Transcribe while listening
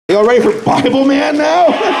Y'all ready for Bibleman now?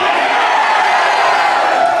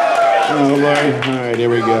 Oh, Lord. All right, here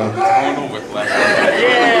we go.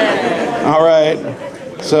 All right.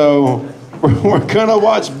 So, we're going to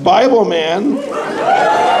watch Bibleman.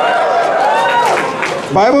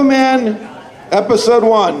 Bibleman, episode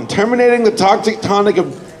 1, Terminating the Toxic Tonic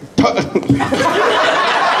of... Do you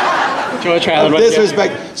want to try that?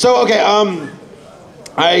 Disrespect. So, okay,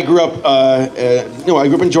 I grew up, I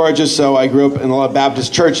grew up in Georgia, so I grew up in a lot of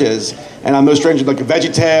Baptist churches, and I'm no stranger to like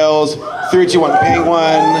VeggieTales, 3-2-1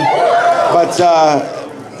 Penguin, but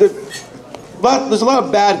there's a lot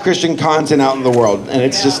of bad Christian content out in the world, and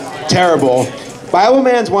it's just terrible.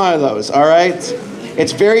 Bibleman's one of those, all right?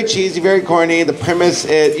 It's very cheesy, very corny. The premise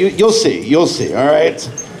is, you'll see, all right?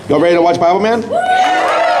 Y'all ready to watch Bibleman?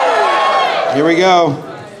 Here we go.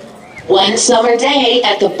 One summer day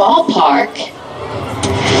at the ballpark.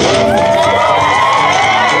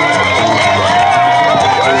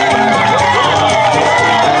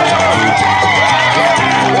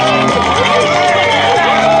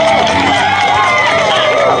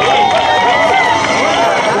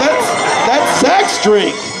 That's Zach's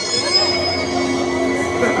drink.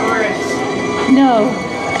 No.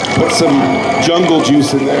 Put some jungle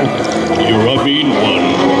juice in there. You're a mean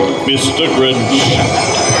one, Mr. Grinch.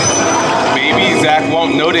 Maybe Zach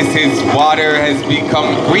won't notice his water has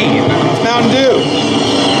become green. It's Mountain Dew.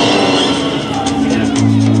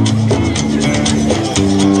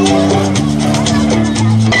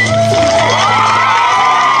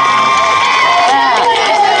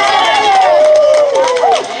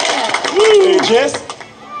 Hey, Jess,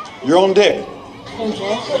 you're on deck.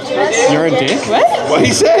 You're a dick? What? What'd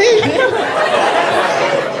he say?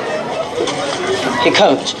 Hey,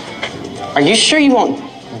 Coach, are you sure you won't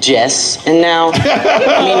Jess in now?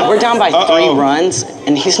 I mean, we're down by 3 runs,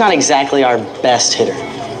 and he's not exactly our best hitter.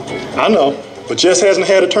 I know, but Jess hasn't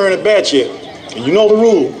had a turn at bat yet. And you know the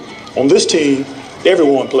rule. On this team,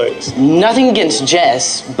 everyone plays. Nothing against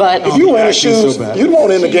Jess, but... If you were in his shoes, you'd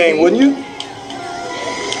want in the game, wouldn't you?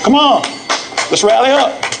 Come on, let's rally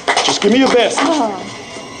up. Just give me your best. What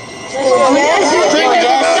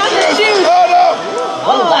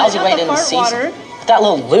a lousy way to end the season. That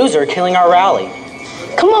little loser killing our rally.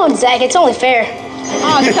 Come on, Zach, it's only fair.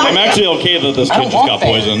 I'm actually okay that this kid just got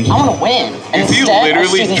poisoned. I want to win. And Is he instead, our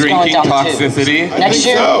literally season's drinking going down the toxicity? tubes. Next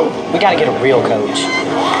year, we got to get a real coach.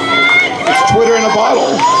 It's Twitter in a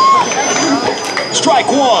bottle. Strike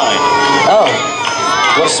 1. Oh,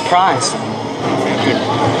 what a surprise.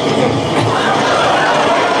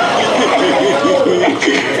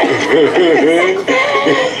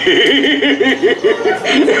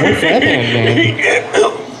 What's that man?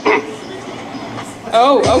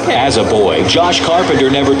 Oh, okay. As a boy, Josh Carpenter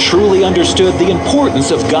never truly understood the importance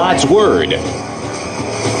of God's Word. Where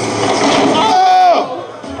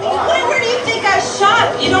do you think I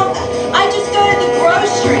shop? You know, I just go to the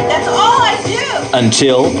grocery. That's all I do.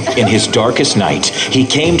 Until, in his darkest night, he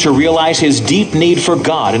came to realize his deep need for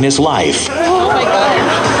God in his life. Oh my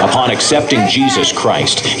God. Upon accepting Jesus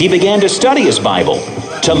Christ, he began to study his Bible,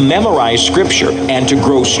 to memorize Scripture, and to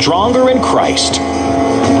grow stronger in Christ.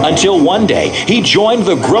 Until one day, he joined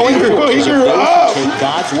the growing forces of those who take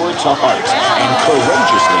God's Word to heart and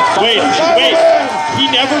courageously follow Wait, he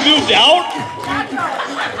never moved out?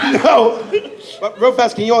 No. But real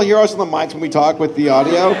fast, can you all hear us on the mics when we talk with the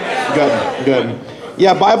audio? Good.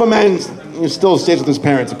 Yeah, Bibleman still stays with his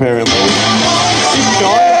parents, apparently. You've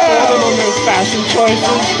gone for them on those fashion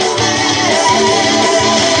choices.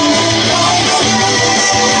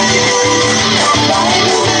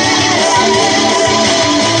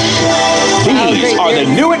 These are the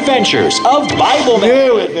new adventures of Bibleman.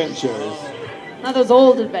 New adventures. Not those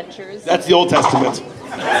old adventures. That's the Old Testament.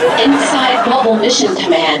 Inside Mobile Mission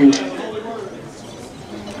Command.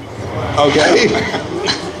 Okay.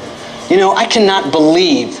 You know, I cannot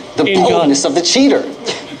believe the boldness of the cheater.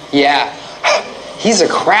 Yeah. He's a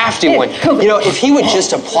crafty one. You know, if he would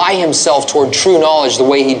just apply himself toward true knowledge the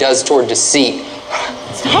way he does toward deceit.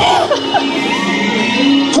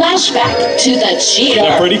 Flashback to the cheater.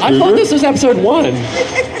 I thought this was episode 1. He's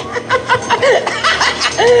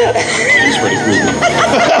Freddy Krueger.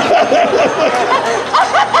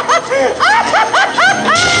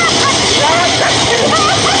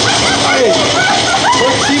 Hey,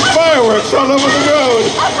 let's see fireworks all over the road.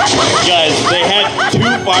 Guys, they had 2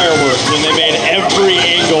 fireworks and they made every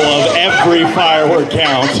angle of every firework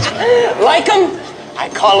count. Like them? I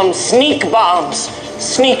call them sneak bombs.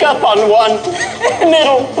 Sneak up on one and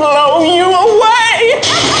it'll blow you away.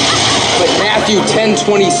 But Matthew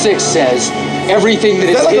 10:26 says, everything that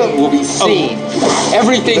is hidden will be seen.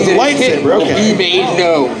 Everything that is hidden will be made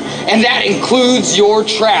known. And that includes your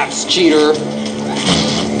traps, cheater.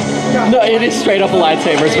 No, it is straight up a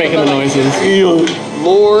lightsaber. It's making the noises.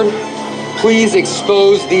 Lord, please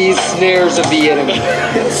expose these snares of the enemy.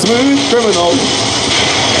 Smooth criminal.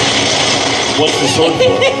 What's the sword for?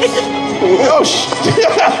 Oh,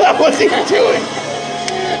 what's he doing?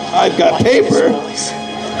 I've got paper.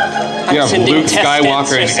 You have Luke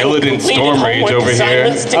Skywalker and Illidan Stormrage over here. I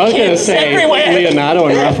was gonna say Leonardo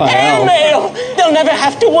and Raphael. They'll never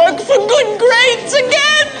have to work for good grades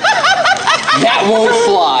again. That won't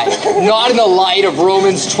fly. Not in the light of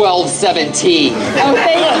Romans 12:17. Oh,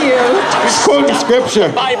 thank you. He's quoting scripture.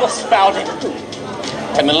 Bible spouting.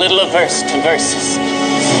 From a little verse to verses.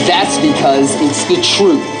 That's because it's the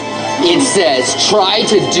truth. It says, try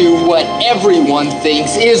to do what everyone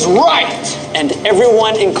thinks is right. And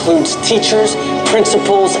everyone includes teachers,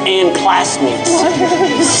 principals, and classmates.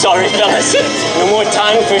 Sorry, fellas. No more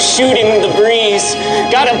time for shooting the breeze.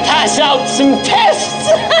 Gotta pass out some tests.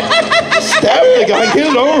 Stab the guy, get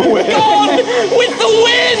it over with. Gone with the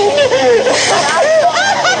wind.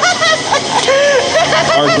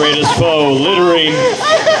 Our greatest foe, littering.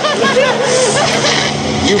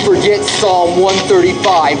 You forget Psalm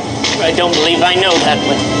 135. I don't believe I know that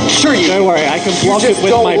one. Sure you do. Don't worry, I can block it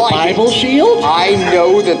with my Bible shield. I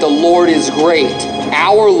know that the Lord is great.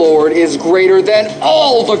 Our Lord is greater than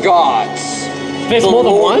all the gods. There's more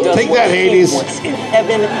than one? Take that, Hades. In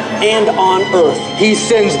heaven and on earth. He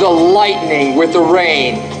sends the lightning with the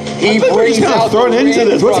rain. He brings out thrown into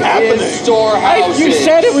this. What's happening? Storehouses. You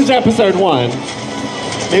said it was episode 1.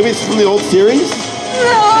 Maybe it's from the old series?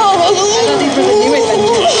 These were the new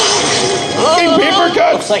adventures. Paper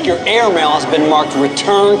cuts. Looks like your airmail has been marked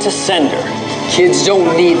return to sender. Kids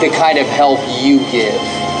don't need the kind of help you give.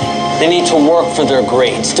 They need to work for their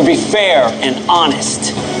grades, to be fair and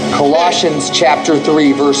honest. Colossians chapter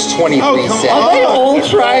 3, verse 23 says. Are they all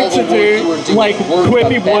trying to do, like,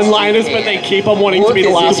 quippy one-liners, but they keep on wanting to be the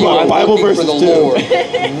last one? Bible verses for the Lord,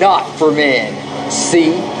 not for men.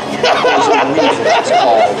 See? There's a reason it's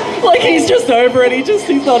called. Like, he's just over it.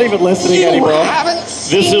 He's not even listening anymore.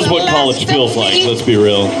 This is what college feels like, let's be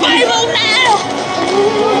real. Bible now!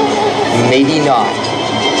 Maybe not,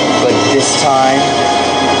 but this time,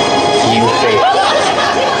 you failed.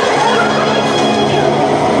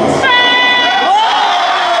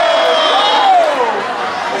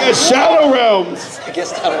 Shadow realms. I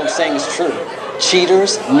guess what I'm saying is true.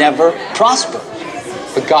 Cheaters never prosper.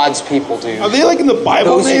 But God's people do. Are they like in the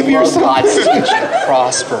Bible Those Navy who or love something? God's teaching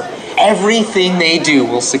prosper. Everything they do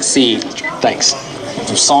will succeed. Thanks.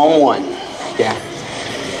 From Psalm 1. Yeah.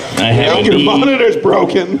 I have Your monitor's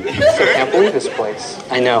broken. I can't believe this place.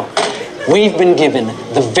 I know. We've been given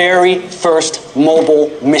the very first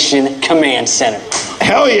mobile mission command center.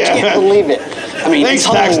 Hell yeah. Can't believe it. I mean, Thanks,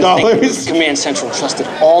 it's humbling tax to think dollars. Command Central trusted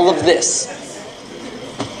all of this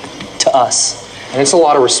to us. And it's a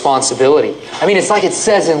lot of responsibility. I mean, it's like it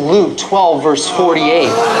says in Luke 12, verse 48.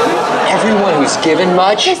 Everyone who's given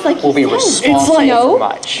much will be responsible It's like, for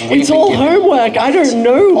much. It's all homework. I don't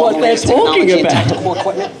know what they're talking Technology and about. tactical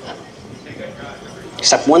equipment.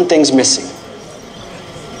 Except one thing's missing.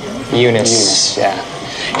 Eunice. Yeah.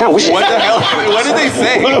 Now, we should. What the hell? What did they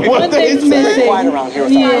say? What they Things missing. Quiet around here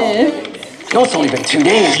with Yeah. No, it's only been 2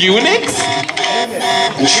 days. Unix?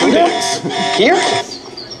 Intruders? Here?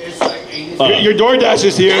 Your DoorDash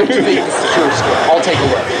is here. I'll take a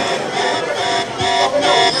look.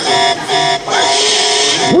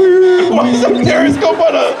 Why is that periscope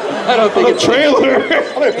on I don't think it's trailer?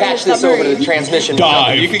 I'm gonna patch this over to the transmission.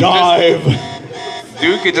 You could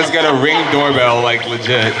Dude could just get a Ring doorbell, like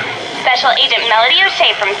legit. Special Agent Melody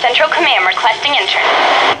O'Shea from Central Command requesting entrance.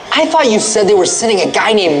 I thought you said they were sending a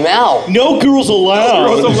guy named Mel. No girls allowed.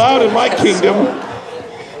 Girls allowed in my kingdom.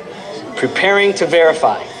 Preparing to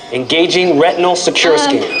verify. Engaging retinal secure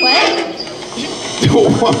scan.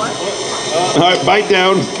 What? All right, bite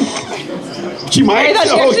down. She might. I thought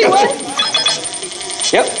she actually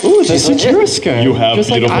was. Yep. Ooh, the Securoscope. You have just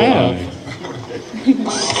like beautiful I have.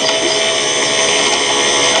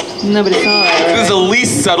 Nobody saw that. This is the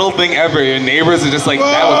least subtle thing ever. Your neighbors are just like,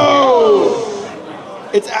 that was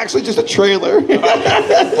Whoa! It's actually just a trailer.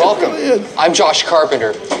 Welcome. I'm Josh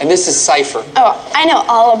Carpenter, and this is Cypher. Oh, I know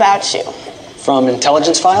all about you. From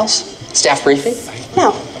intelligence files? Staff briefing?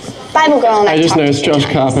 No, Bible girl and I I just talked know it's to you. Josh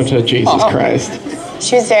Carpenter, Jesus Christ.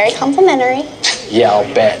 She was very complimentary. Yeah,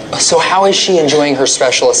 I'll bet. So how is she enjoying her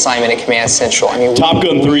special assignment at Command Central? I mean, Top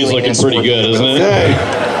Gun 3 is looking pretty good, isn't it?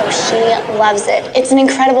 She loves it. It's an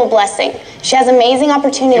incredible blessing. She has amazing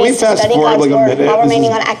opportunities to study God's Word while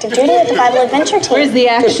remaining on active duty with the Bible Adventure Team. Where's the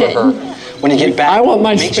action? When you get back, I want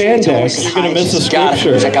my make sure you tell spandex. Mrs. You're gonna Hyde miss the she's gotta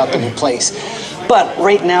scripture. Check out the new place. But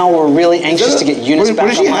right now, we're really anxious to get Eunice back What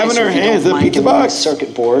does she have in her hand? Is it a pizza box?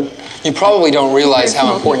 Circuit board. You probably don't realize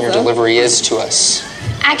how important your delivery is to us.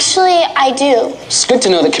 Actually, I do. It's good to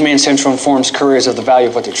know that Command Central informs couriers of the value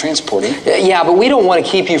of what they're transporting. Yeah, but we don't want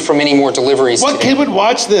to keep you from any more deliveries. What kid would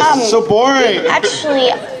watch this? It's so boring.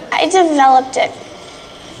 Actually, I developed it.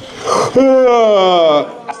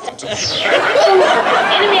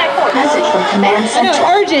 Message from Command Central.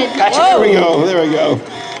 Urgent. There we go. There we go.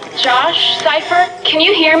 Josh, Cypher, can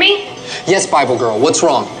you hear me? Yes, Bible Girl, what's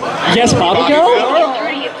wrong? Yes, Bible Girl? I've been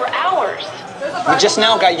through to you for hours. We just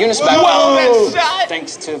now got Eunice back. Whoa.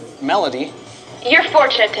 Thanks to Melody. You're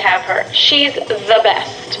fortunate to have her. She's the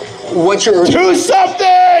best. What's your urgent? Do something!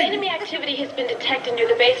 Enemy activity has been detected near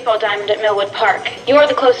the baseball diamond at Millwood Park. You're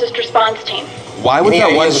the closest response team. Why was Any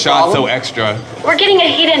that one ideas of shot so problem? extra? We're getting a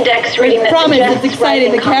heat index reading that Promise, suggests it's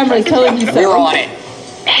exciting. The rising camera's conflict. telling you so. We're on it.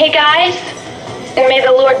 Hey guys, and may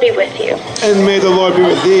the Lord be with you. And may the Lord be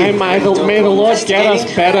with thee. And may the Lord get us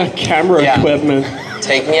better camera equipment.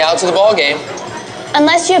 Take me out to the ball game.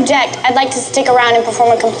 Unless you object, I'd like to stick around and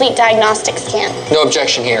perform a complete diagnostic scan. No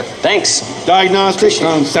objection here. Thanks. Diagnostic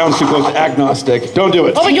sounds too close to agnostic. Don't do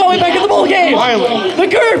it. Oh my God, we're back in the ball game! Finally. The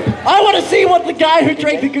goop! I want to see what the guy who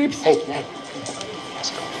drank the goops... Hey,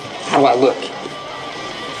 how do I look?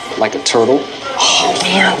 Like a turtle? Oh,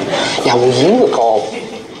 man. Yeah, well, you look all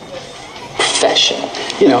professional.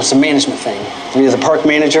 You know, it's a management thing. When you're the park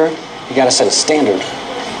manager, you gotta set a standard.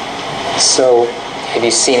 So, Have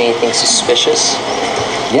you seen anything suspicious?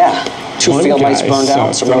 yeah, 2 One field lights guy burned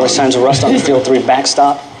out, some early signs of rust on the field 3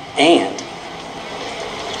 backstop, and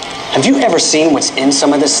have you ever seen what's in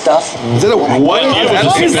some of this stuff? Is it a what?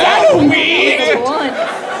 Is that a weed?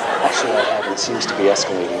 Actually, I haven't. It seems to be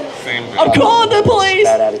escalating. I'm calling the police!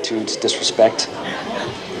 Bad attitudes, disrespect.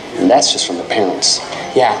 And that's just from the parents.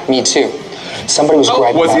 Yeah, me too. Somebody was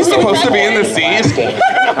griping Was he about supposed to be in the scene?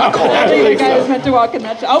 I'll call I it. think the guy was meant to walk in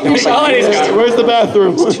that. Oh, Where's the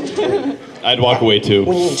bathroom? I'd walk away too.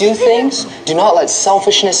 When you do things, do not let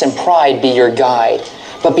selfishness and pride be your guide,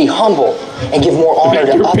 but be humble and give more honor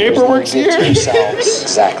to Your others paperwork's than you give to here? yourselves.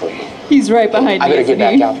 Exactly. He's right behind I me. better get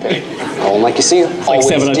back out there. Oh, like you see, Like always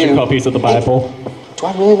 700 do. copies of the Bible. Do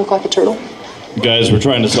I really look like a turtle? Guys, we're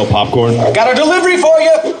trying to sell popcorn. Got a delivery for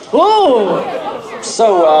you. Oh!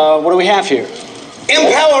 So, what do we have here?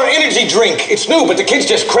 Empower energy drink. It's new, but the kids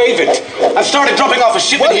just crave it. I've started dropping off a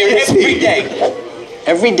shipment here every day.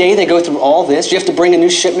 Every day they go through all this. You have to bring a new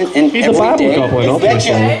shipment in He's every a Bible day. goblin,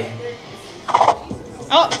 obviously.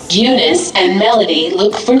 Eunice and Melody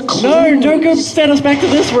look for clues. No, don't go send us back to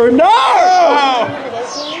this room. No!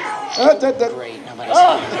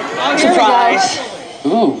 Surprise!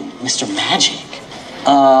 Ooh, Mr. Magic.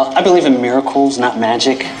 I believe in miracles, not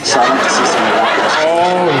magic. So I'd like to see some of that.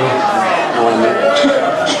 Know what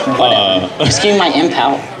I mean? Just give me my imp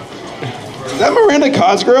out. Is that Miranda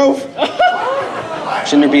Cosgrove?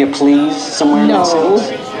 Shouldn't there be a please somewhere in that sentence?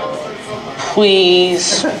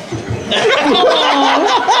 Please.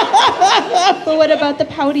 But what about the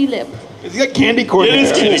pouty lip? He's got candy corn. It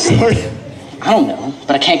is candy corn. I don't know,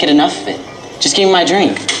 but I can't get enough of it. Just give me my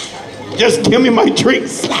drink. Just give me my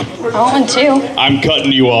drinks. I want one too. I'm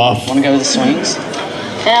cutting you off. Want to go to the swings?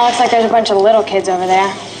 Yeah, looks like there's a bunch of little kids over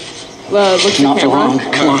there. Well, it looks Not for camera. long.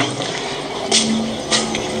 Come on.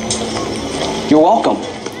 You're welcome.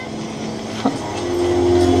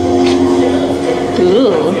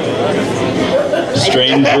 Ooh.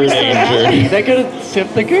 Stranger danger. They're gonna sip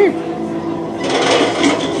the goop.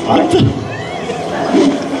 What the?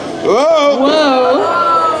 Whoa! Whoa.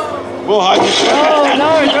 We'll hide you. Oh no,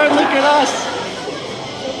 don't look at us.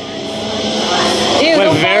 Ew, We're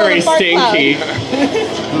don't follow very the fart cloud. stinky.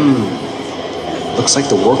 Looks like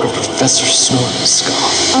the work of Professor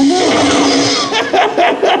Snortenscoff. Oh no.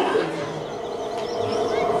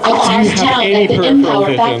 Across town any at the peripheral Empower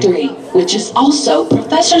vision? Factory, which is also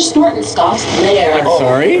Professor Snortenscoff's lair. I'm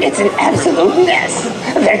sorry? It's an absolute mess.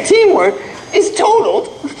 Their teamwork is totaled.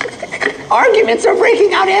 Arguments are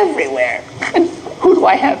breaking out everywhere. And who do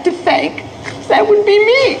I have to thank? That would be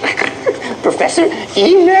me. Professor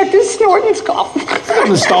Emeritus Snortenscoff. A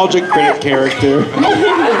nostalgic critic character.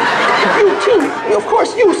 You too. Of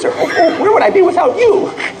course you, sir. Where would I be without you?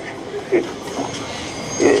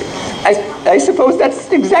 I suppose that's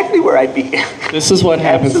exactly where I'd be. This is what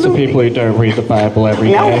happens to people who don't read the Bible every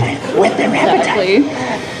Now day. whet their appetite.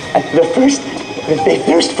 They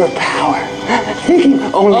thirst for power, thinking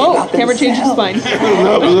only about camera changes themselves. spine.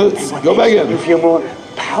 No, let's go back in. You feel more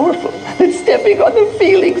powerful than stepping on the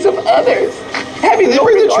feelings of others. Having Did they no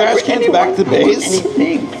bring the regard trash for cans anyone back to or base?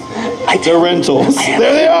 anything. The rentals. There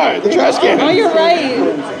they are, the trash cans. Oh, you're right.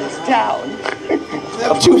 In this town.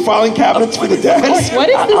 2 filing cabinets for the desk. What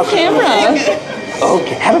is this camera?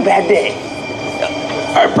 Okay, have a bad day.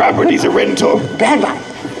 Our property's a rental. Bad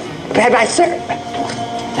bye, sir.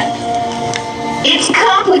 It's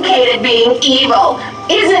complicated being evil,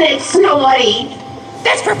 isn't it, Snorty?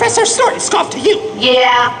 That's Professor Snort. Scoff to you.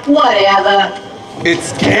 Yeah, whatever.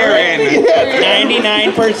 It's Karen.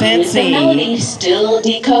 99% C. Still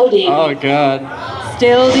decoding. Oh, God.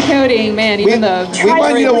 Still decoding, man. Even the. We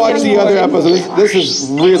might need to watch the other episodes. This is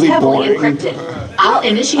really boring. I'll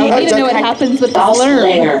initiate. I need to know what happens with the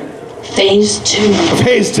blur. Phase 2.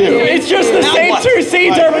 Phase 2. It's just the same 2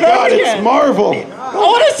 scenes over and over again. It's Marvel. I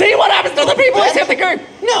want to see what happens to the people who save the group.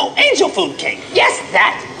 No, angel food cake. Yes,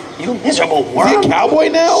 that. You miserable worm. Is he a cowboy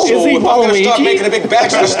now? So if I'm going to start making a big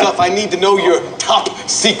batch of stuff, I need to know your top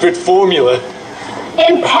secret formula.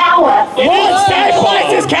 Empower. What?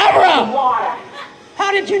 Stabilize his camera.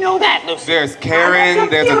 How did you know that, Lucy? There's Karen,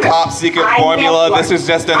 there's a top secret formula. This is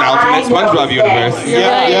just an alternate SpongeBob universe.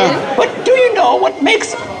 Yeah. But do you know what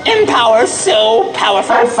makes Empower so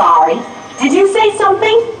powerful? I'm sorry. Did you say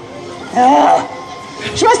something?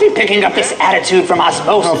 She must be picking up this attitude from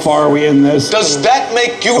osmosis. How far are we in this? Does that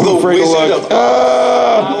make you the wizard of...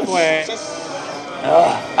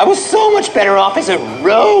 I was so much better off as a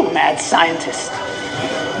rogue mad scientist.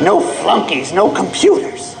 No flunkies, no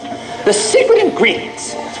computers. The secret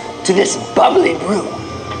ingredients to this bubbly brew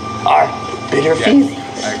are bitter feelings,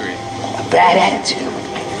 I agree. a bad attitude,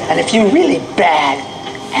 and a few really bad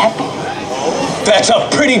happy. That's a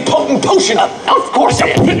pretty potent potion. Of course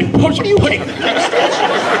it is. What do you think?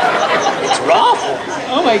 It's raw.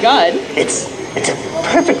 Oh my God. It's a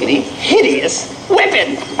perfectly hideous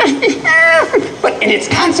weapon. But in its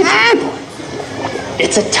concentrate,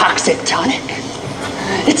 it's a toxic tonic.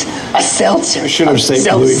 It's a seltzer. I should have saved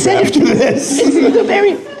Louis after this. It's the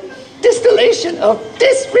very distillation of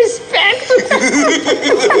disrespect.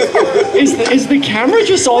 Is the camera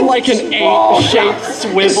just on like an 8-shaped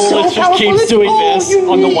swivel that just keeps doing this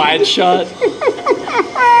on the wide shot?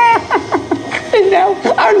 And now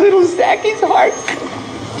our little Zacky's heart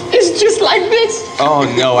is just like this. Oh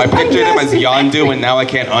no, I pictured him as Yondu and now I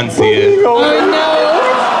can't unsee it. Oh no.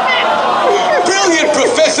 Brilliant,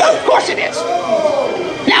 Professor! Of course it is.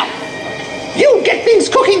 Now, you get things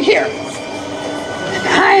cooking here.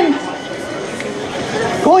 I'm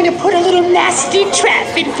going to put a little nasty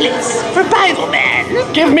trap in place for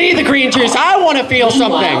Bibleman. Give me the green juice. I want to feel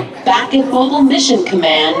something. Back at Mobile Mission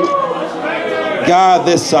Command. God,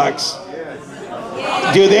 this sucks.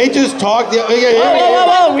 Do they just talk?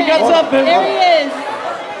 Whoa, we got something. There he is.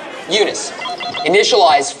 Eunice,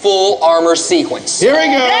 initialize full armor sequence. Here we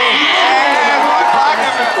go.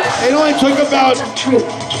 It only took about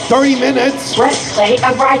 30 minutes. Breastplate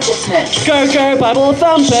of righteousness. Go, Bible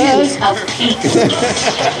thumpers. Shoes of peace.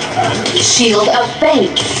 Shield of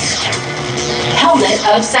faith. Helmet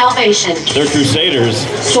of salvation. They're crusaders.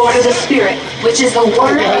 Sword of the Spirit, which is the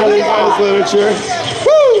word of God. Literature.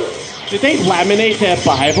 Woo! Did they laminate their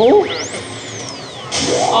Bible?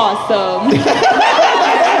 Awesome.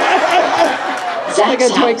 Like a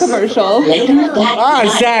toy commercial.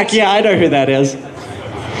 Zach, yeah, I know who that is.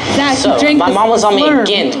 Zach, So, my mom was on me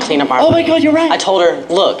again to clean up my room. Oh my God, you're right. I told her,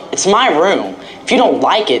 look, it's my room. If you don't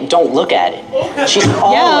like it, don't look at it. She's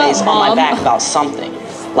always on my back about something.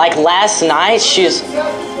 Like last night, she's...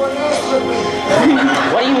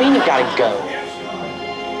 What do you mean you gotta go?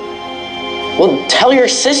 Well, tell your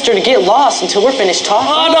sister to get lost until we're finished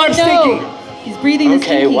talking. Oh, no, I'm stinky. He's breathing his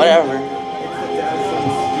Okay, stinky. whatever.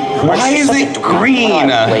 Why is it green? Why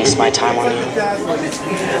do I waste my time on you?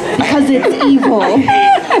 Because it's evil.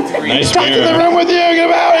 Nice Come to the room with you.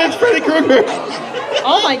 Get out. It's Freddy Krueger.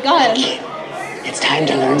 Oh my God. It's time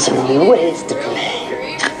to learn some new ways to play.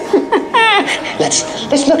 Let's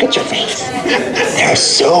look at your face. There are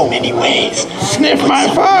so many ways. Sniff my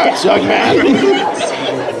farts, young man.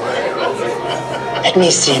 Let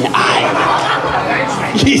me see an eye.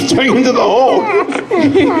 He's turning into the hole.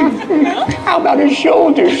 How about a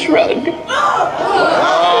shoulder shrug?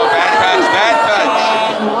 Oh, bad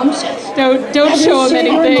touch. Don't show him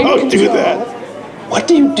anything. Don't do that. What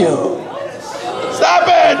do you do? Stop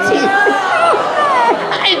it!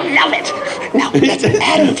 I love it. Now let's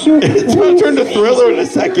add a few. It's going to turn to Thriller in a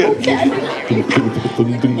second.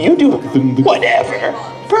 You do whatever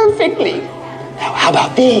perfectly. Now how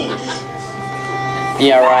about these?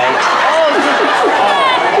 Yeah, right.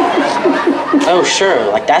 Oh, sure,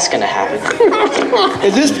 like that's gonna happen.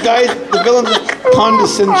 Is this guy the villain's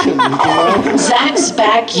condescension? You know? Zach's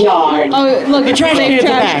backyard. Oh, look, The trash big cans are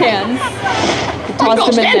trash back. cans.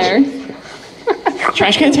 Tossed them in there.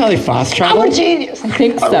 Trash cans how they fast travel? I'm a genius. I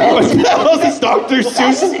think so. What the hell is this Dr.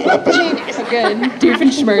 Seuss weapon? Genius. Good.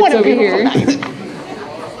 Doofenshmirtz over here.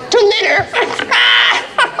 To litter.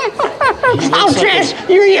 I'll dress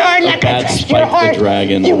your yard like Bad your Spike heart, the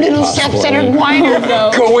Dragon. you little self-centered whiner.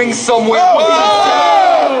 Going somewhere.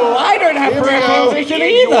 Oh, I don't have preposition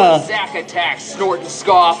either. Zack attack, snort and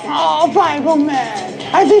scoff. Oh, Bible man,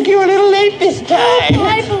 I think you're a little late this time.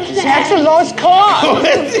 Zach's a lost cause.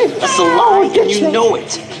 That's a lie, and you know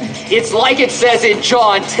it. It's like it says in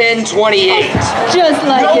John 10:28. Just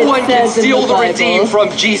like no it one can says in steal the Bible. redeemed from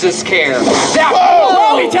Jesus' care. That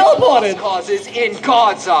Whoa, he teleported. causes in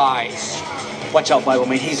God's eyes. Watch out, Bible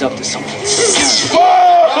man. He's up to something.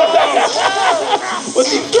 What's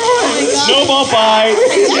he throwing? Snowball fight.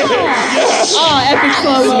 Oh, epic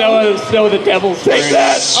slow-mo. Snow the devil's turn. Take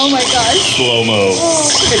that. Oh my gosh. Slow-mo.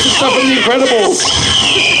 It's the stuff in The Incredibles.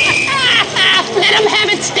 Let him have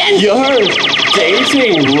it, Sten. You're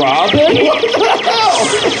dating Robin? What the hell?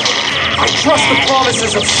 I trust the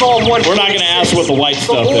promises of Psalm 1. We're not going to ask what the white The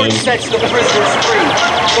stuff Lord is. sets the prisoners free.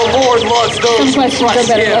 The Lord loves those Some who questions trust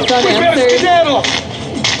are better Him. left We better unanswered. skedaddle.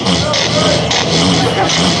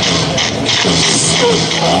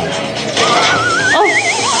 Oh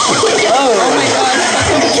my gosh.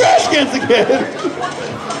 The trash cans again.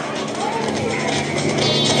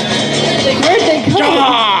 Where'd they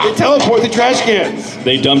come? They teleport the trash cans.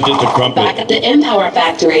 They dumped it to Crumpet. Back at the Empower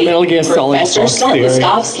Factory, Metal Gear Solid Professor Fox Theory.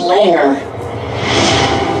 Snotlescoff's lair.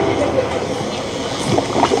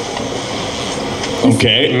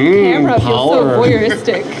 Okay. Camera feels so power.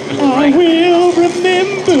 voyeuristic. I will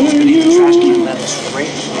remember you. Trash can levels right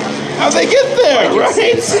here. How'd they get there, right?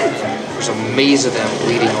 There's a maze of them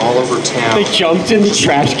bleeding all over town. They jumped in the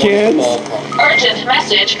trash cans? Urgent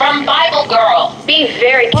message from Bible Girl. Be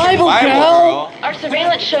very careful. Bible girl? Our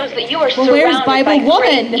surveillance shows that you are Well, where's surrounded Bible by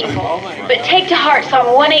great woman? evil. But take to heart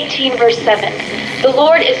Psalm 118, verse 7. The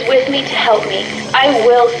Lord is with me to help me. I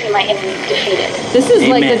will see my enemies defeated. This is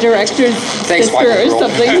like the director's Thanks, sister or Bible girl.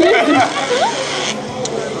 something.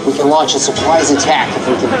 We can launch a surprise attack if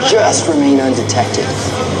we can just remain undetected.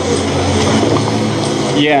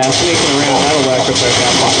 Yeah, sneaking around. That'll work with their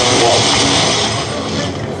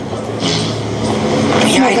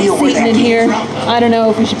Any idea where Satan in here? I don't know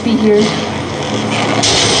if we should be here.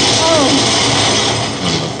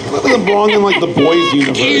 Look at them belong in like the boys'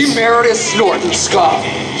 universe. Emeritus Snort and Scoff.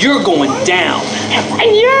 You're going down.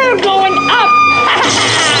 And you're going up.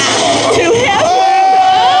 To heaven!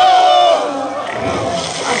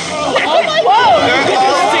 Oh my god!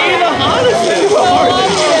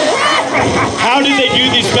 How did they do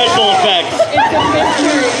these special effects? It's a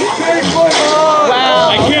mystery. Wow.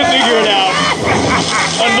 I can't figure it out.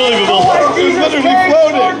 Unbelievable. It's literally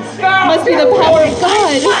floating. Must be the power of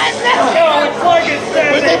God.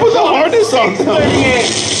 But they put the harness on them.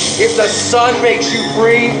 If the sun makes you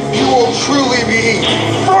free, you will truly be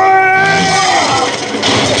free!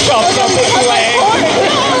 Chops up his leg.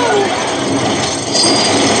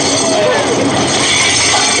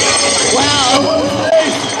 Wow.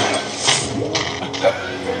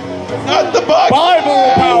 Not the box.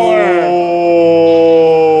 Bible power.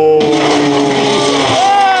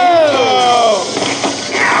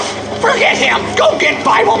 Forget him. Go get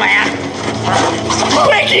Bible man.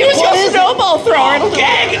 Quick, use your snowball thrower. It'll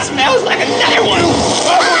Gag, it smells like another one.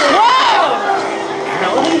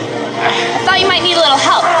 I thought you might need a little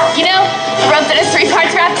help. You know, the rope that is 3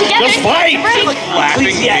 parts wrapped together. Just fight.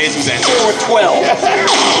 Laughing kids and 4:12.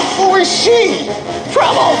 Who is she?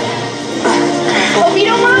 Trouble. Hope you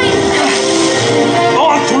don't mind.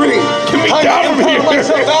 on 3. Get me down from here.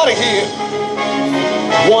 Myself out of here.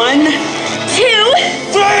 1, 2,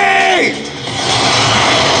 3.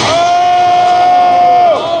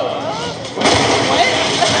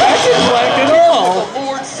 That didn't work at all. The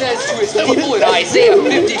Lord says to his people in Isaiah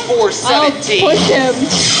 54:17. Push him.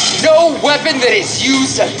 No weapon that is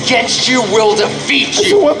used against you will defeat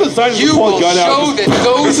you. What besides You will show that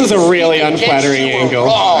those This is a really who speak unflattering against you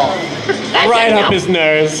angle. are wrong. Right up his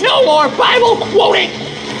nose. No more Bible quoting.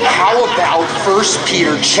 How about 1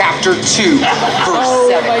 Peter chapter 2, verse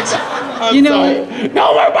 7? My God. You know what?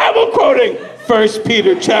 No more Bible quoting. 1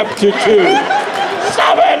 Peter chapter 2.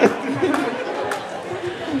 Stop it.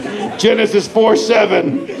 Genesis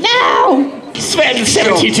 4:7. Now. Sven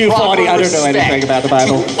 7240. I don't know anything about the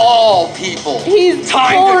Bible. To all people. He's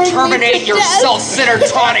time boring to me terminate to your death. self-centered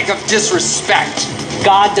tonic of disrespect.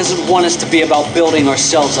 God doesn't want us to be about building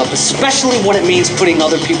ourselves up, especially when it means putting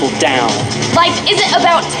other people down. life isn't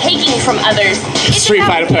about taking from others. It's Street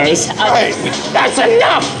about Fighter giving pose. to others. That's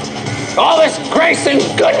enough. All this grace and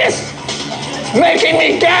goodness. making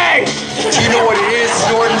me gay. Do you know what it is,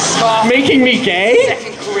 Norton? Stop. Making me gay? 2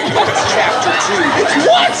 Corinthians chapter 2.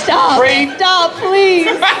 What? Stop. Stop, please.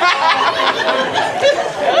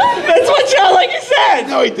 That's what John like you said.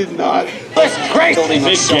 No, he did not. That's great.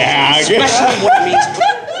 Gag. Especially what it means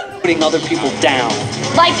putting other people down.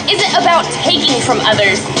 Life isn't about taking from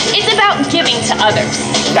others. It's about giving to others.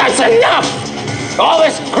 That's enough. All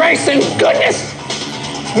this grace and goodness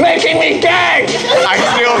making me gay. I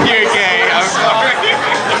still hear gay. I'm sorry.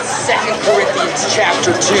 2 Corinthians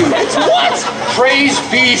chapter 2. What? Praise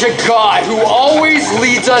be to God who always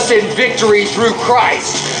leads us in victory through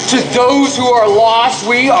Christ. To those who are lost,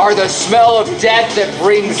 we are the smell of death that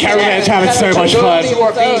brings Cameraman's death. having so much To fun. those who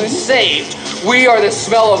are being saved, we are the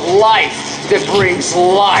smell of life that brings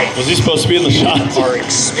life. Was he supposed to be in the shot? Are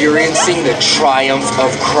experiencing the triumph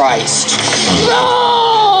of Christ.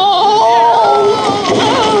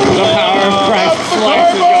 The power of Christ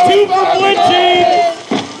slices Two for glitching!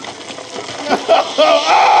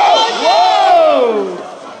 Whoa!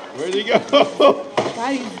 Where'd he go?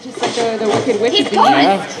 God, he's just like the wicked witch. He's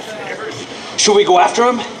gone. Should we go after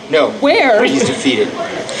him? No. Where? He's defeated.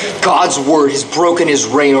 God's word has broken his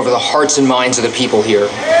reign over the hearts and minds of the people here.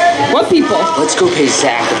 What people? Let's go pay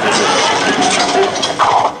Zach a visit.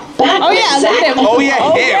 Oh yeah, look at him. Oh,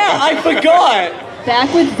 yeah, him. Yeah, I forgot.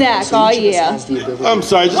 Back with Zach. Oh yeah. I'm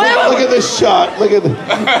sorry, just look at this shot. Look at the.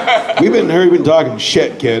 We've been talking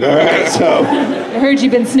shit, kid. All right, so. I heard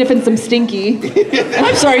you've been sniffing some stinky.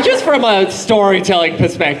 I'm sorry, just from a storytelling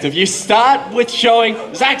perspective, you start with showing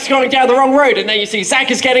Zach's going down the wrong road, and then you see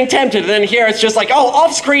Zach is getting tempted, and then here it's just like, oh,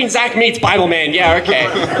 off screen, Zach meets Bibleman. Yeah, okay.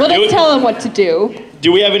 Well, let's tell him what to do.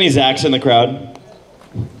 Do we have any Zachs in the crowd?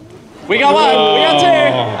 We got one. We got two.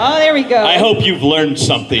 Oh, there we go. I hope you've learned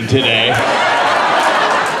something today.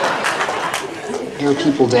 Tear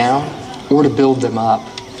people down or to build them up.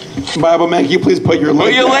 Bible man, can you please put your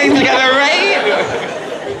legs together, right?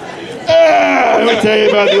 Let me tell you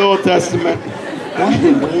about the Old Testament. One of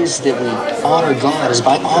the ways that we honor God is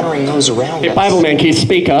by honoring those around Hey, us. Bibleman, can you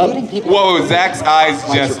speak up? Whoa, Zach's eyes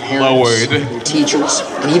Like just your parents, lowered. your teachers,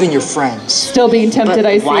 and even your friends. Still being tempted,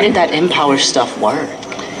 I see. Why did that empower stuff work?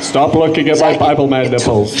 Stop looking at my Bibleman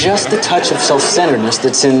nipples. Just the touch of self-centeredness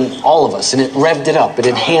that's in all of us, and it revved it up, it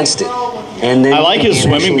enhanced it. And then I like his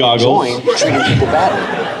swimming goggles. Treating people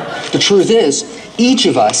badly. The truth is, each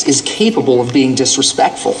of us is capable of being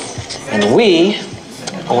disrespectful. And we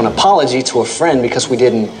owe an apology to a friend because we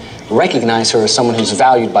didn't recognize her as someone who's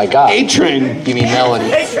valued by God. A-Train. You mean Melody?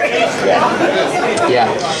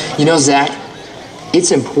 Yeah. You know, Zach,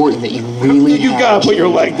 it's important that you really You gotta put your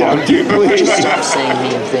leg down, dude, please. Just stop saying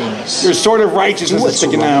mean things. Your sword of righteousness is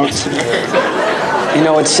sticking out. You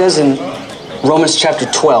know, it says in Romans chapter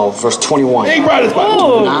 12, verse 21. Hey, brought his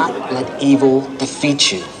Bible. Do not let evil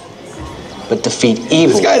defeat you, but defeat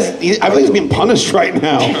evil. This guy's, I think he's being punished right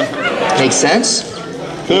now. Makes sense?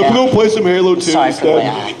 Can I go play some Halo 2 Sorry for the way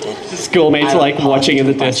I instead? acted. The schoolmates like watching in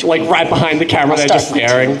the dish, like right behind the camera, they're just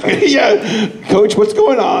staring. Yeah, Coach, what's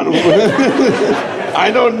going on? I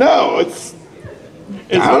don't know.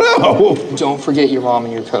 I don't know. Don't forget your mom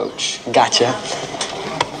and your coach. Gotcha.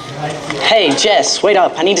 Hey, Jess, wait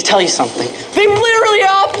up. I need to tell you something. They literally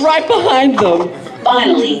are right behind them.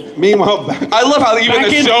 Finally. Meanwhile, I love how even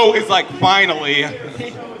Back the in- show is like, finally. I'm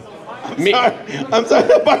sorry,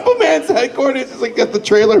 the Bible man's headquarters is like at the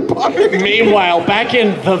trailer park. Meanwhile, back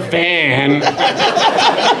in the van.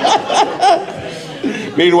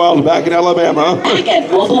 Meanwhile, back in Alabama. Back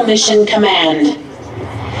at Mobile Mission Command.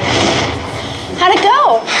 How'd it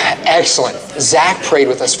go? Excellent. Zach prayed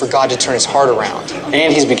with us for God to turn his heart around.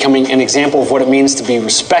 And he's becoming an example of what it means to be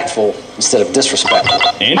respectful instead of disrespectful.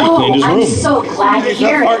 And he cleaned his I'm room. so glad to He's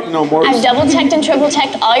hear not it. farting no more. I've double-checked and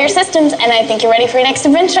triple-checked all your systems, and I think you're ready for your next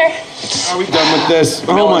adventure. Are we done with this?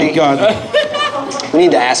 Oh my God. We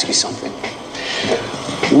need to ask you something.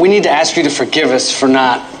 We need to ask you to forgive us for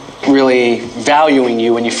not really valuing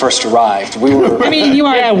you when you first arrived. We were I mean, you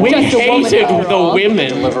are We just a woman hated after the all.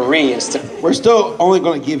 women. Reverie instead We're still only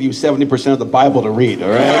going to give you 70% of the Bible to read, all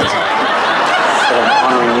right? of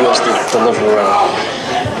honoring you as the deliverer.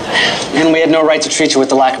 And we had no right to treat you with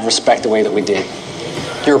the lack of respect the way that we did.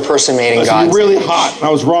 You're a person made in You're God's really image. hot.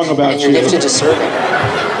 I was wrong about And you're you. gifted to serving.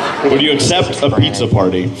 Would you accept a pizza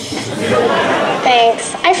party?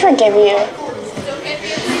 Thanks. I forgive you.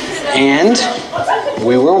 And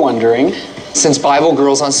we were wondering, Since Bible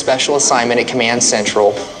Girl's on special assignment at Command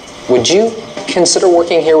Central, would you consider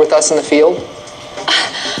working here with us in the field?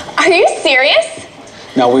 Are you serious?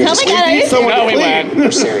 no, we were Oh just my God, are you serious? No, we went.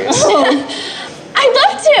 We're serious. I'd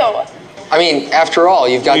love to. I mean, after all,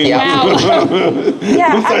 you've got the outfit.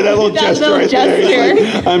 Yeah, I'm sorry, that little gesture right there.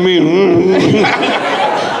 Like, I mean...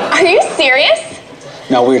 Are you serious?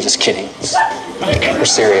 No, we were just kidding. We're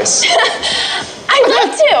serious. I'd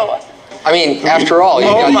love to. I mean, after all,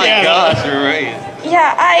 you've got... Oh my gosh, you're right.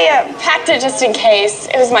 Yeah, I packed it just in case.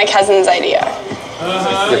 It was my cousin's idea.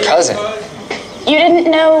 Your cousin? You didn't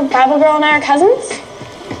know Bible Girl and I are cousins?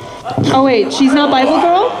 Oh wait, she's not Bible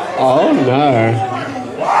Girl? Oh no.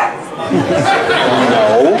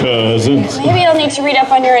 No. Cousins. Maybe you'll need to read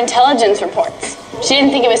up on your intelligence reports. She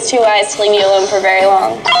didn't think it was too wise to leave me alone for very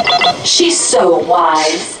long. She's so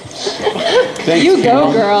wise. You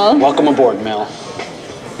go, girl. Welcome aboard, Mel.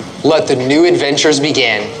 Let the new adventures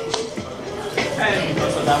begin.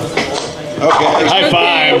 Okay. High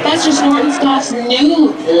five. Professor Snortenscoff's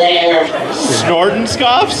new lair.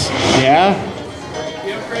 Snortenscoffs? Yeah.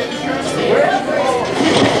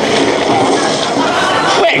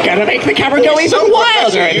 We're gonna make the camera go even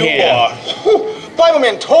wilder in here.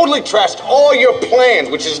 Bibleman totally trashed all your plans,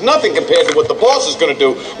 which is nothing compared to what the boss is going to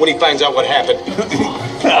do when he finds out what happened.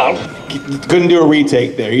 Couldn't do a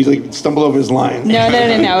retake there. He's like stumbled over his line. No.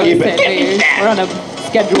 Keep it. We're on a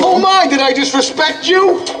schedule. Oh my, did I disrespect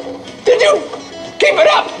you? Did you? Keep it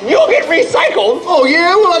up. You'll get recycled. Oh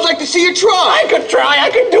yeah? Well, I'd like to see you try. I could try.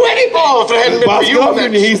 I could do anything. Oh, if it hadn't been for you and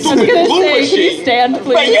that stupid glue machine. Can you stand,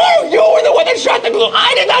 please? But you were the one that shot the glue.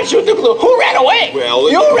 I did not shoot the glue. Who ran away?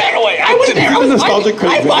 Well, you ran away. I was there.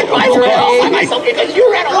 I fought my way off by myself because you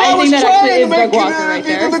ran away. I was that trying to actually is make Doug Walker right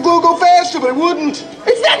there. the glue go faster, but it wouldn't.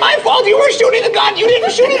 It's not my fault. You were shooting the gun. You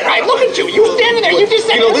didn't shoot it right. Look at you. You were standing there. You just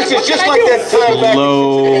said, this is just like that time back.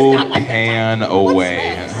 Slow pan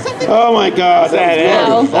away. Oh my God.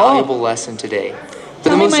 A valuable lesson today. But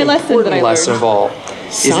Tell the me most my lesson that important I lesson of all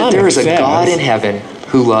is that there is a God in heaven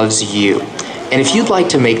who loves you. And if you'd like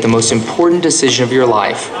to make the most important decision of your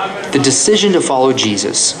life, the decision to follow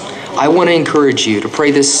Jesus, I want to encourage you to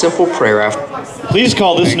pray this simple prayer after. Please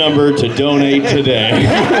call this number to donate today.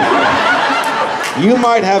 You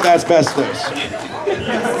might have asbestos.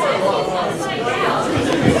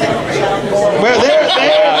 Well, there.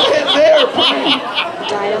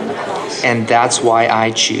 And that's why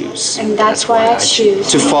I choose. And that's why I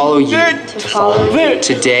choose to follow you. To follow you.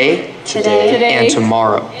 Today. Today. And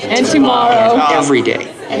tomorrow. And tomorrow. And every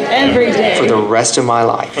day. And every day. For the rest of my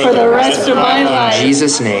life. For the rest of my life. In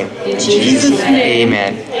Jesus' name. In Jesus' name.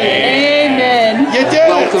 Amen. Amen. You did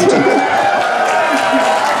Welcome to...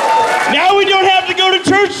 Now we don't have to go to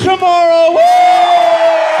church tomorrow. Woo!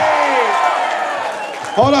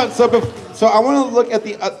 Hold on. So I want to look at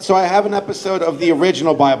the. So I have an episode of the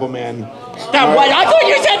original Bibleman. That what? I thought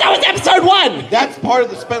you said that was episode 1. That's part of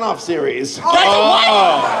the spinoff series. That's what?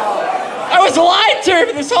 I was lied to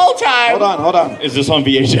for this whole time. Hold on. Is this on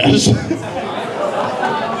VHS?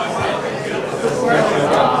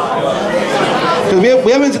 Because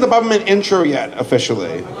we haven't seen the Bibleman intro yet,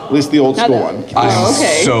 officially. At least the old school one. I'm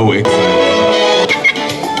so excited.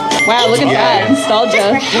 Wow, look at that.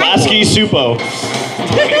 Nostalgia. Lasky Supo.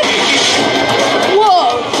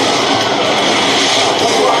 Whoa!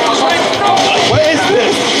 What is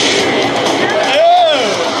this?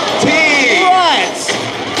 T. What?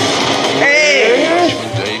 Hey.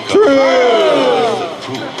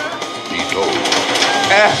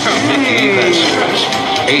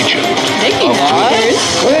 Agent. Mickey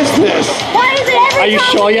Mouse. What is this? Why is it every Are you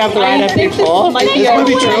time? sure you have the right MP4? Might be This a might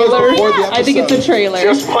be trailers trailer. before the episode. I think it's a trailer.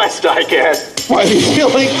 Just must, I guess. Why do you feel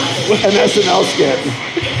like an SNL skit?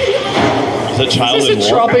 Is it Child Is in this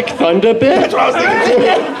a War? Tropic Thunder bit? That's what I was thinking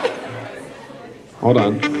too. Hold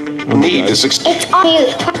on. Need to succeed. It's on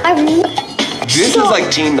you. This is like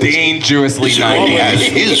dangerously He has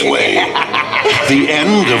 90s. his way. The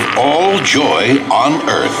end of all joy on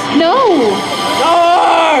earth. No!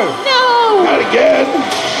 No! No! Not again.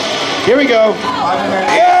 Here we go.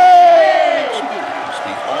 Yay!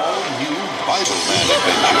 The all-new Bibleman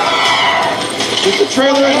adventure. There's the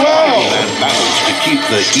trailer as well. Bibleman battles to keep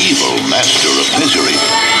the evil master of misery.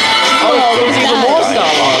 Oh, there was even more Star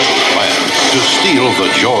Wars. Plans to steal the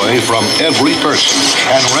joy from every person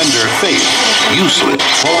and render faith useless.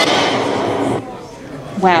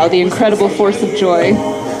 Wow, the incredible force of joy.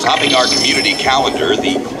 Topping our community calendar,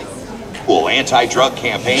 the cool anti-drug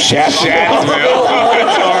campaign. Well,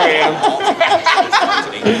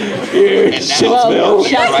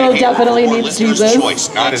 Shatsville definitely needs Jesus. Choice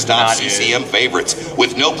non-stop CCM favorites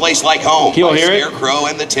with No Place Like Home You'll by hear it? Scarecrow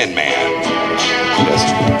and the Tin Man.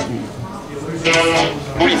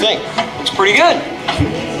 What do you think? Looks pretty good.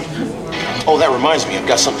 Oh, that reminds me. I've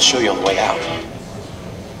got something to show you on the way out.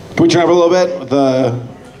 Can we turn up a little bit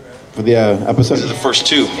for the episode? This is the first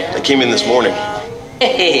two that came in this morning.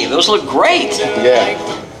 Hey, those look great. Yeah.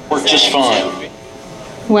 Work just fine.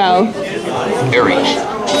 Wow. Harry.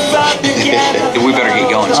 We better get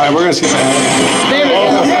going. All right, we're gonna see that. There we go.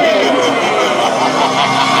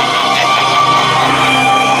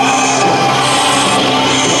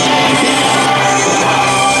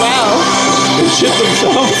 Wow. They shit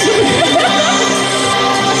themselves.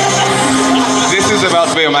 This is about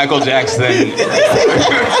to be a Michael Jackson. You see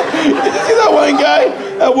that one guy?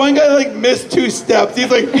 That one guy like missed 2 steps. He's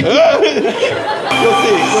like, ah. You'll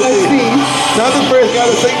see. Not the first guy.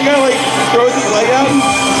 The second guy like throws his leg out.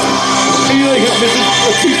 And he like misses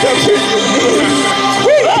 2 steps.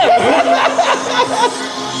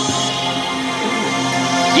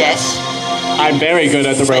 Yes? I'm very good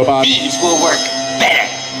at the robot. These will work better.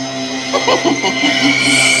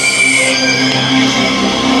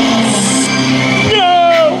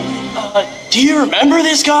 Do you remember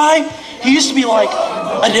this guy? He used to be like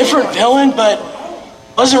a different villain, but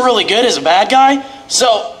wasn't really good as a bad guy.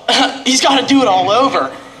 So he's got to do it all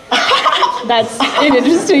over. That's an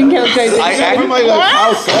interesting characterization.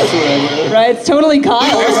 Kyle says whatever. Right, it's totally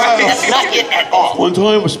Kyle. That's not it at all. One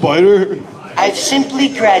time a spider. I've simply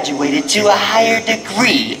graduated to a higher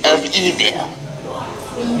degree of evil.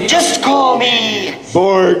 Just call me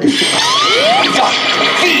Borg. Dr.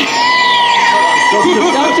 Feet.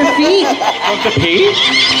 Dr. Feet? Dr. P?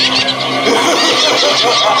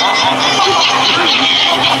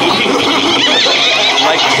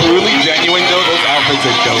 Like, truly genuine though, those outfits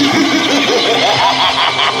are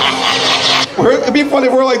dope. It'd be funny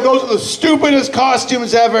if we're like, those are the stupidest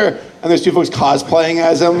costumes ever. And there's 2 folks cosplaying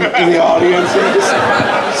as them in the audience. And just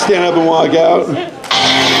stand up and walk out.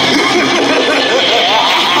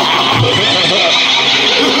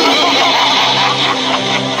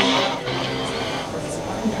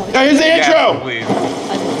 Now here's the intro. Please.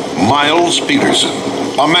 Miles Peterson,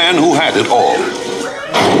 a man who had it all.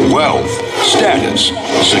 Wealth, status,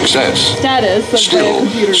 success. Still,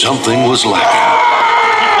 something was lacking.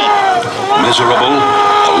 Miserable,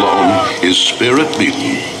 alone, his spirit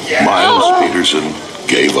beaten, Miles Peterson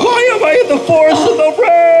gave up. Why am I in the forest in the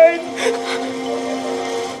rain?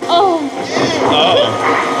 Oh.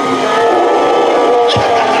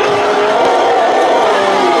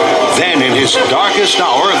 Then in his darkest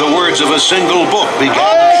hour, the words of a single book began.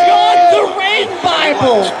 Oh my God, the Rain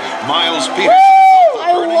Bible! Miles Peterson.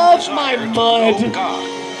 I love my mud.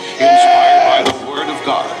 Inspired by the word of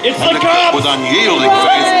God. It's the cops! With unyielding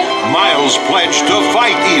faith, Miles pledged to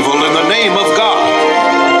fight evil in the name of God.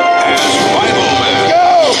 As Bibleman.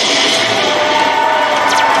 Go!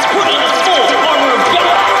 Put on the full armor of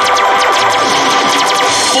God.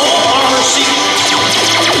 Full armor seeking.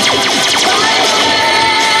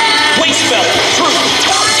 Waist belt, truth.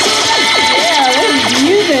 Yeah, this is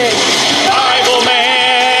music. Bible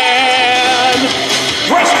man.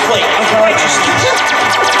 Breastplate of righteousness.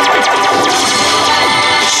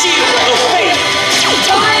 Shield of faith.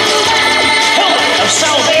 Helmet of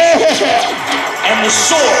salvation. And the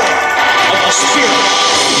sword of the Spirit.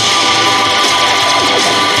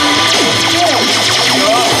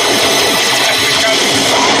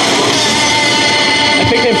 I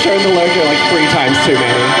think they've shown the logo like 3 times too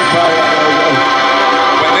many.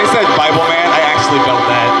 When they said Bible Man, I actually felt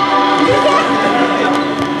that.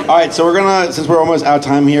 All right, so we're gonna, since we're almost out of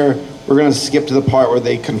time here, we're gonna skip to the part where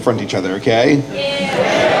they confront each other, okay? Yeah.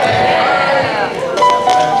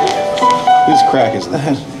 Whose crack is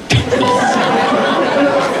that?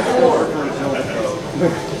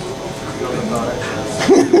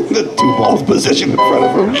 The 2 balls positioned in front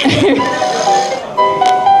of him.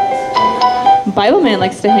 Bibleman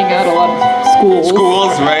likes to hang out a lot of schools.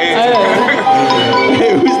 Schools, right?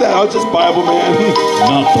 Hey, who's that? Oh, it's just Bibleman.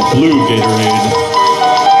 Not the blue Gatorade.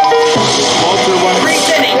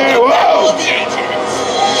 Presenting Hey, the whoa! Battle of the Ancients.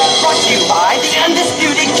 Brought to you by the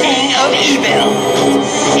undisputed king of evil.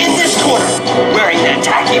 In this corner, wearing the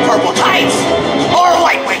tacky purple tights, or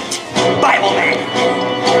lightweight, Bibleman.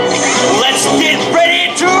 Let's get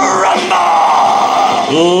ready to rumble!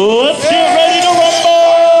 Let's get ready to rumble!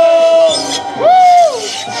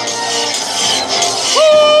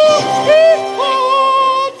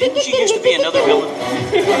 Didn't you used to be another villain?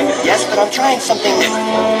 Yes, but I'm trying something new.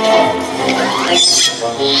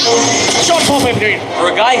 Sean Paul Pimpton. For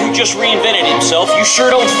a guy who just reinvented himself, you sure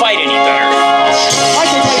don't fight any better.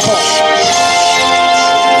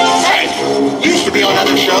 Hey, used to be on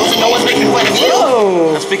other shows and no one's making fun of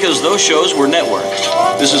you. That's because those shows were networked.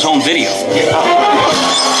 This is home video.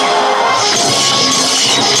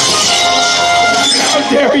 How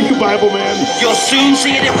dare you, Bibleman? You'll soon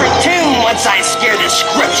see a different tune once I scare the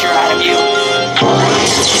scripture out of you.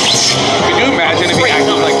 Could you imagine if he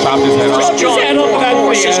actually like chopped his head off? Just stand up with that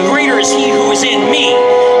Therefore, says, greater is he who is in me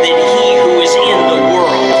than he who is in the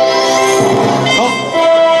world.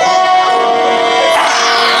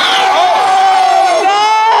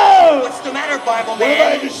 What's the matter, Bible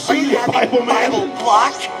man? Are you having Bible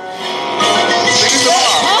block?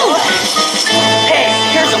 Hey,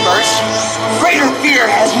 here's a verse. Greater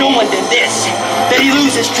fear has no one than this, that he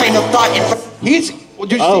loses train of thought in...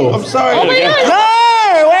 I'm sorry. Oh my God.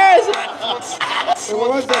 No! Where is it?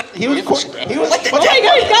 What was that? He was. Oh my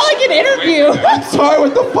God, he's got like an interview. I'm sorry,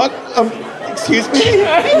 what the fuck? Excuse me?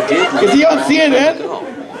 Is he on CNN?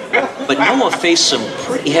 But Noah faced some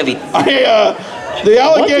pretty heavy... The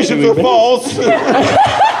allegations are false. Imagine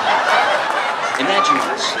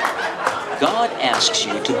this. God asks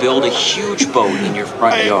you to build a huge boat in your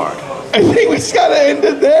front yard. I think we just gotta end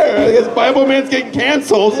it there. I guess Bible Man's getting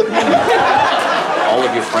canceled. All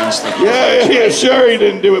of your friends think... Yeah, sure he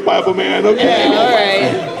didn't do it, Bible Man. Okay. Yeah, all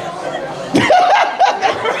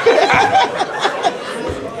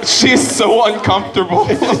right. She's so uncomfortable.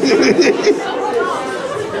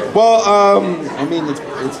 Well, I mean, it's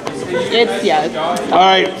all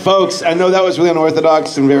right, folks. I know that was really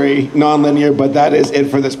unorthodox and very non-linear, but that is it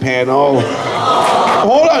for this panel.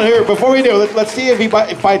 Hold on here. Before we do, let's see if he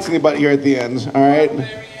fights anybody here at the end. All right?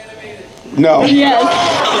 No. Yes.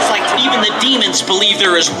 It's like even the demons believe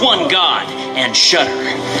there is one God and shudder.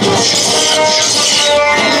 They're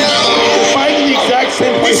fighting the exact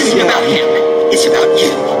same place. This isn't about him. It's about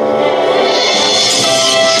you.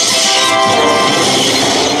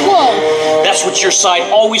 That's what your side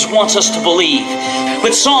always wants us to believe.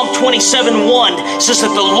 But Psalm 27:1 says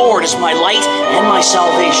that the Lord is my light and my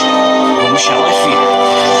salvation. Whom shall I fear?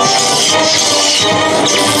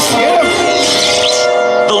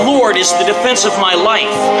 The Lord is the defense of my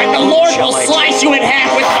life. And the Lord will slice you in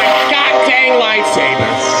half with my god-dang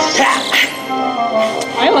lightsaber.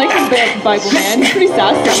 I like his Bible Man. He's pretty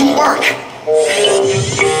sassy. Doesn't work.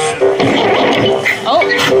 Oh.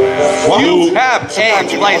 You have a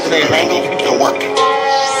lightsaber. It'll work.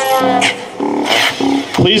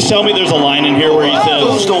 Please tell me there's a line in here where he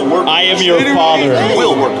says, I am your father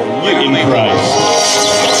will work in Christ.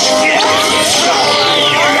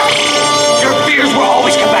 Your fears will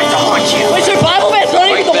always come back to haunt you. Wait, so Bible Man's not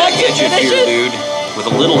even the one Get you fear, dude. With a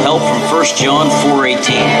little help from 1 John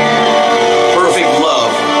 4:18. Perfect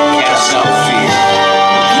love casts out fear.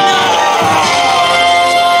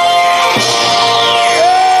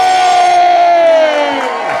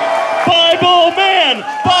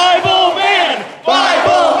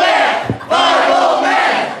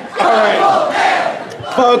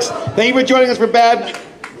 Folks, thank you for joining us for Bad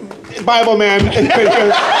Bible Man.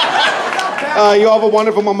 You all have a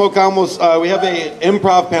wonderful MomoCon. We have an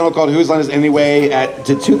improv panel called Whose Line Is Anyway at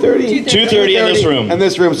 2:30? 2:30 in this room. In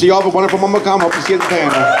this room. So you all have a wonderful MomoCon. Hope to see you at the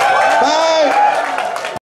panel.